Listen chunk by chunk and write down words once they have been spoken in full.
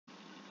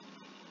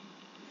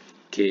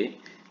Okay,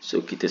 so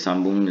kita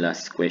sambung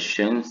last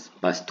questions.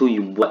 Lepas tu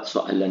you buat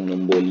soalan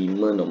nombor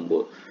 5,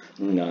 nombor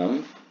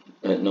 6,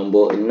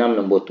 nombor 6,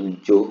 nombor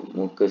 7,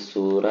 muka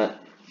surat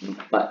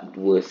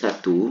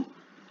 421.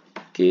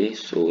 Okay,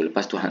 so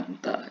lepas tu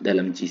hantar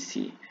dalam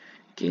GC.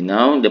 Okay,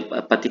 now the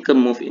particle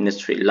move in a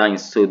straight line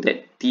so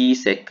that t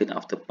second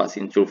after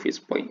passing through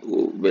its point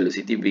O,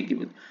 velocity be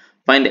given.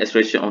 Find the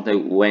expression of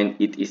time when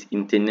it is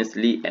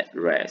instantaneously at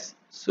rest.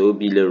 So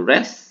bila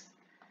rest,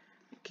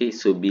 okay,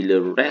 so bila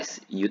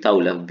rest, you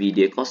tahulah V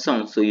dia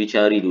kosong. So you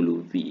cari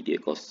dulu V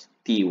dia kosong,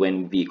 T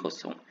when V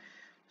kosong.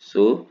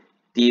 So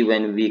T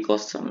when V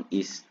kosong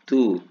is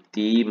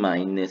 2T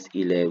minus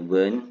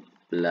 11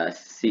 plus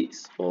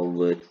 6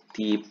 over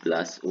T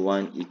plus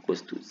 1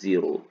 equals to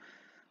 0.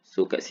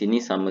 So kat sini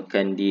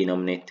samakan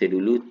denominator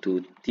dulu,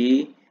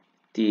 2T,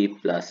 T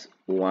plus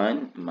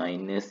 1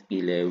 minus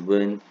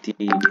 11 T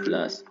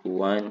plus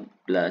 1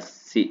 plus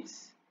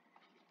 6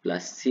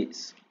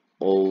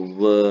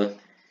 over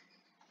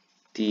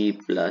T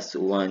plus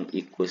 1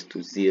 equals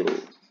to 0.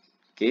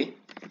 Okay,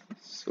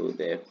 so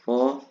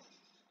therefore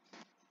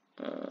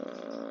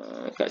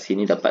kat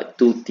sini dapat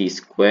 2T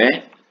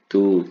square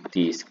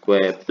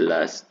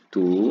plus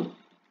 2,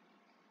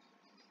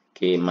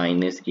 okay,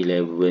 minus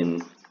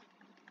 11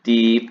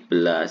 T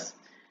plus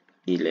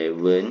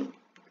 11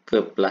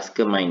 ke plus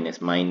ke minus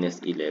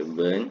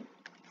 11,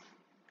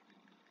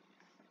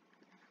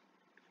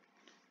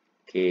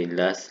 okay,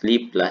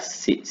 lastly plus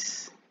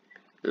 6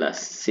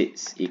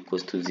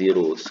 equals to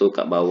 0. So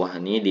kat bawah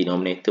ni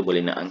denominator boleh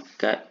nak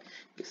angkat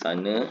ke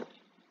sana,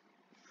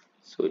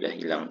 so dah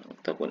hilang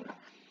ataupun.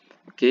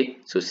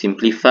 Okay, so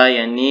simplify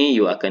yang ni,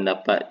 you akan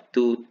dapat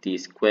 2T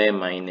square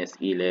minus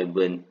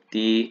 11T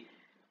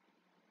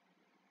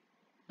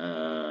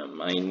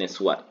minus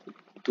what?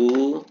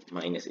 2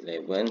 minus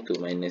 11, 2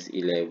 minus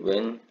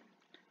 11,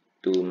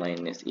 2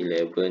 minus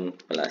 11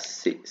 plus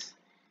 6,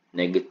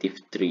 negative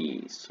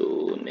 3.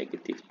 So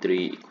negative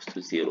 3 equals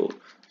to 0.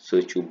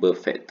 So cuba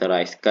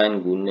factorize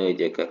kan, guna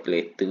je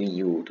calculator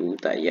U tu,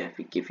 tak payah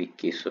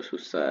fikir-fikir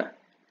susah-susah.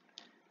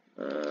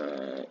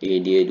 A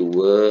dia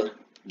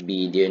 2,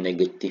 B dia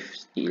negative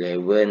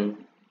 11,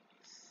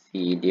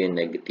 C dia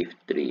negative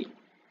 3.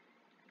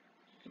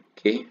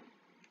 Okay.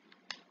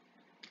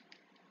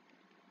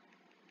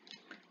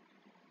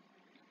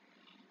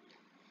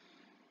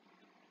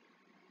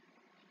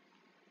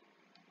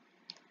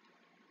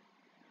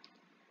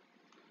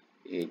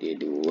 A dia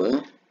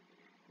 2,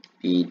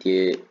 B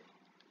dia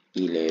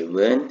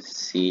 11,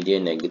 C dia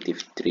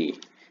negative 3.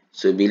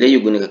 So bila you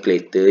guna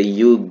calculator,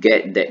 you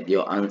get that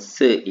your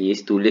answer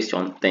is, tulis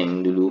conteng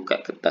dulu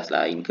kat kertas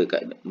lain ke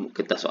kat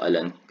kertas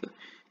soalan ke.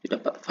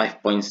 You dapat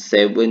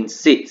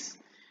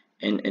 5.76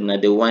 and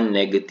another one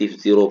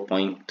negative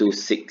 0.26.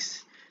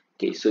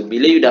 Okay, so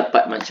bila you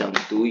dapat macam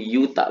tu,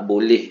 you tak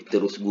boleh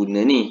terus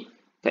guna ni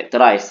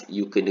factorize,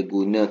 you kena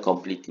guna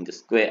completing the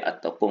square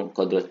ataupun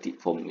quadratic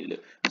formula.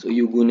 So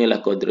you gunalah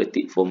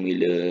quadratic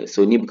formula.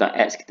 So ni bukan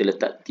x, kita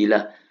letak t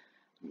lah.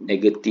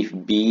 Negative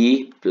b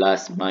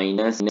plus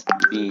minus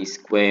b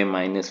square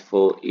minus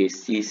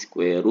 4ac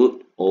square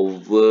root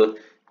over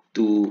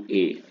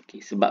 2a.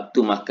 Okay, sebab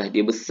tu markah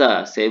dia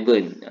besar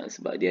 7,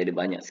 sebab dia ada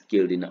banyak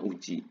skill dia nak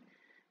uji.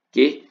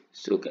 Okay,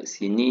 so kat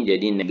sini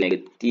jadi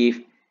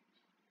negatif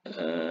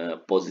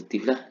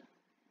positif lah,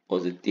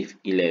 positif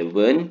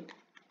 11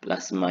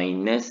 plus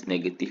minus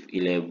negative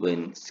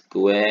 11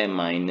 square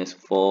minus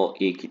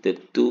 4a kita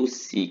 2,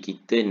 c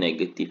kita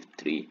negative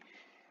 3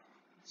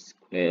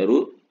 square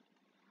root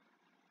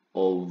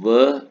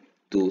over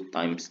 2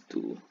 times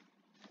 2.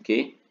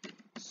 Okay,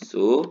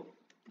 so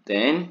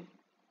then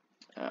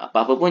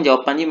apa-apa pun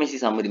jawapan dia masih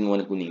sama dengan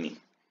warna kuning ni.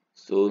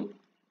 So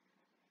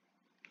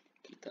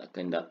kita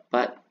akan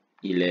dapat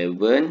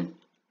 11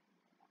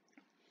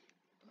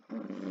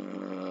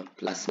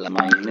 plus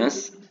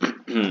minus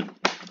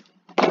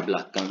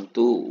belakang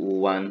tu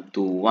 1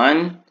 to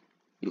 1,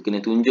 you kena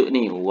tunjuk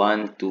ni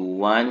 1 to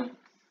 1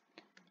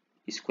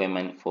 square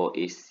minus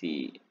 4ac,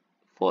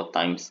 4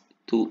 times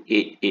 2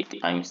 8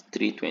 times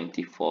 3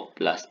 24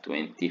 plus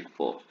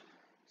 24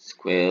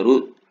 square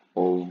root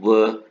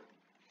over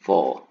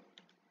 4.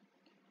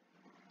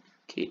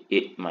 Okay,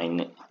 8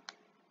 minus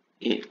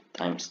 8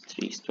 times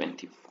 3 is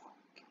 24.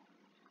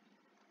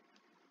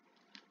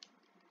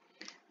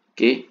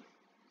 Okay,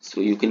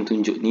 so you kena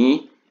tunjuk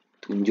ni,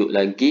 tunjuk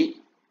lagi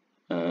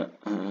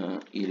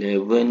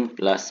 11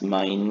 plus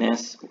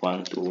minus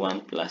 1 to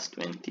 1 plus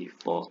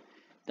 24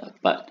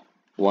 dapat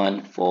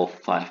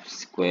 145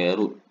 square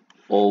root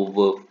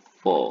over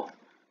 4.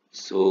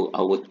 So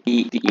our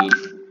t is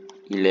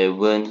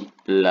 11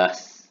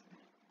 plus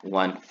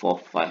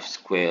 145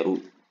 square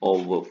root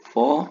over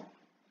 4.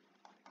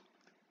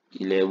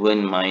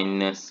 11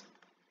 minus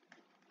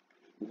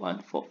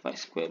 145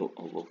 square root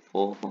over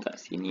 4, kat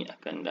sini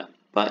akan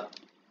dapat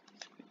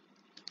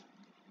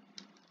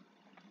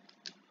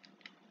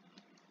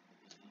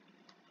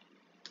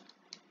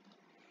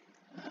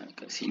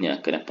sini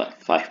akan dapat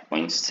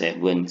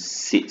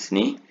 5.76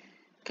 ni.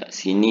 Kat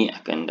sini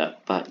akan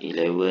dapat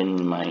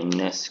 11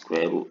 minus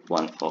square root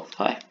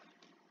 145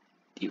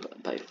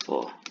 divided by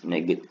 4,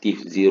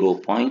 negative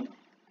 0.26.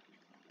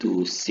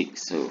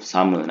 So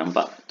sama,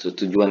 nampak? So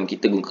tujuan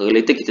kita guna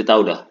kalkulator, kita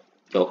tahu dah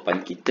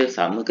jawapan kita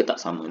sama ke tak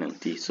sama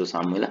nanti. So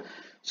samalah.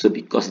 So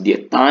because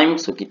dia time,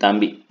 so kita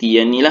ambil t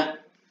yang ni lah.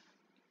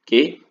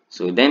 Okay,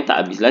 so then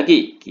tak habis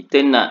lagi.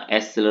 Kita nak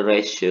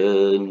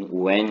acceleration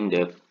when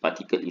the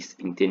particle is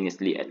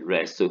instantaneously at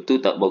rest. So tu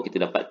tak baru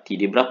kita dapat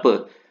t dia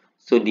berapa.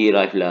 So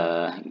derive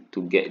lah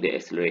to get the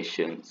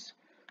accelerations.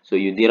 So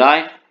you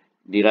derive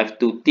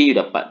 2t, you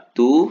dapat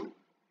 2.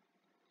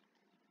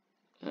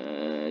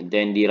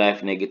 Then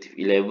derive negative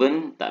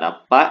 11, tak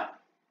dapat.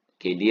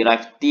 Okay,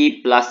 derive t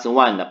plus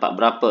 1, dapat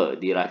berapa?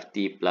 Derive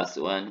t plus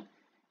 1,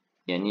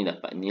 yang ni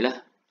dapat ni lah.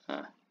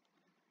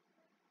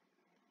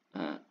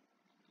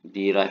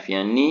 Derive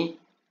yang ni,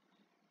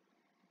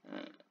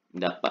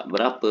 dapat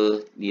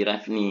berapa?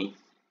 Derive ni.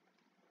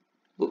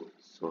 Oh,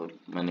 sorry.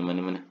 Mana,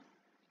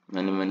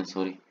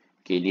 sorry.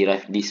 Okay,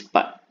 derive this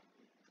part.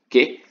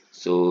 Okay,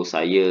 so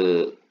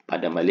saya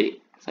padam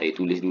balik. Saya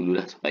tulis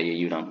dululah supaya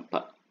you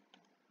nampak.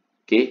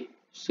 Okay,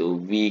 so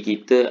V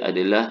kita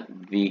adalah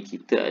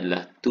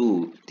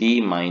 2t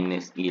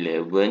minus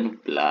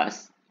 11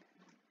 plus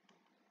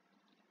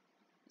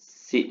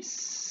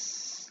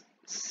 6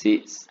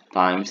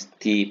 times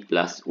t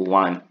plus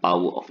 1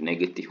 power of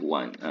negative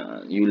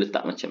 1. You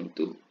letak macam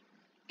tu.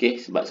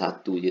 Okay, sebab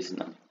satu je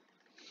senang.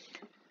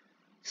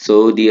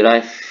 So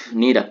derive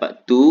ni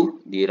dapat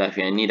 2,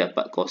 derive yang ni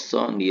dapat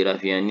kosong,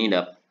 derive yang ni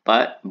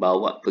dapat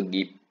bawa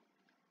pergi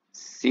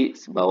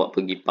 6, bawa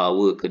pergi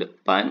power ke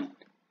depan,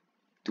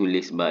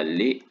 tulis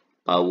balik,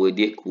 power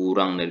dia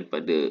kurang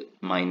daripada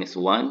minus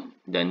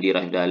 1 dan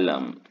derive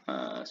dalam.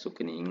 So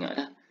kena ingat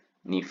lah,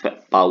 ni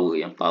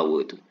power, yang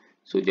power tu.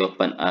 So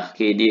jawapan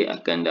akhir dia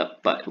akan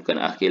dapat, bukan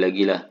akhir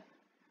lagi lah.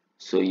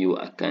 So you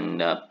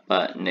akan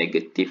dapat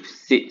negative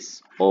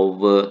 6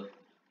 over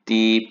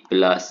t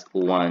plus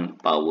 1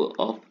 power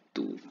of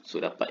 2.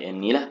 So dapat yang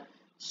ni lah.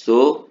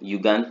 So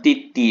you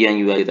ganti t yang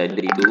you ada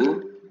tadi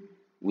tu,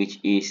 which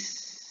is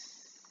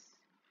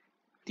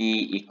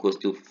t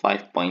equals to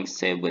 5.76.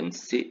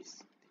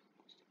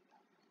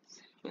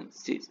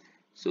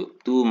 So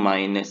 2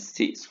 minus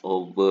 6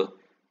 over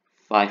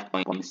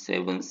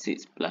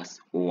 5.76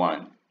 plus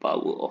 1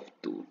 power of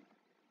 2.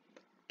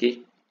 Okay,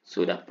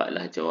 so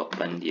dapatlah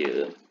jawapan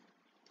dia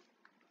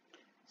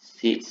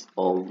 6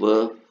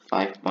 over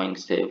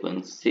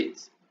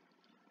 5.76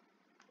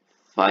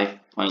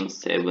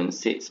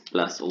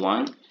 plus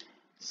 1,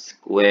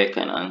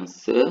 squarekan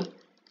answer,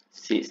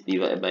 6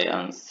 divided by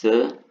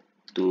answer,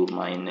 2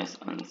 minus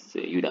answer,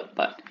 you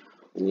dapat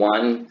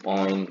 1.8.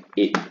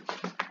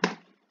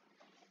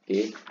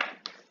 Okay,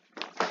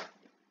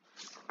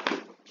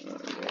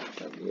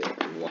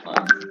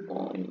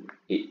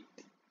 1.8.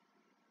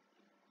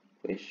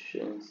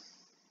 Questions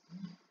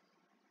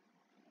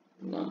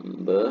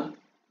number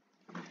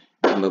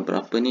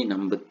berapa ni?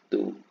 Number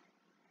 2.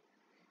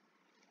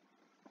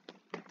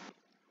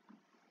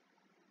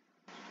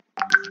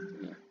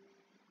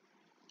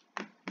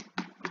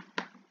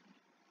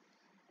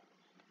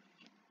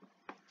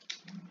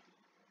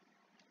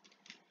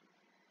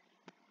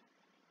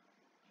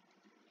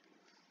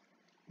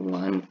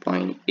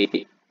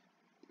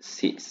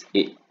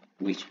 .868,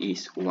 which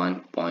is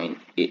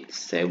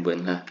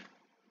 1.87 lah.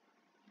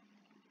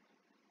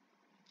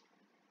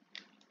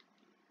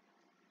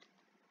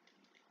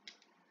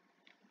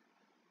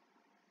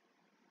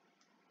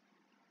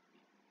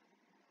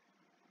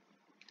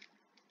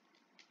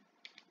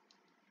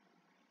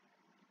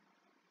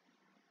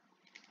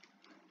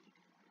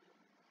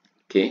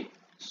 Okay,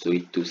 so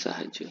itu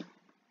sahaja.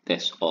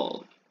 That's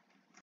all.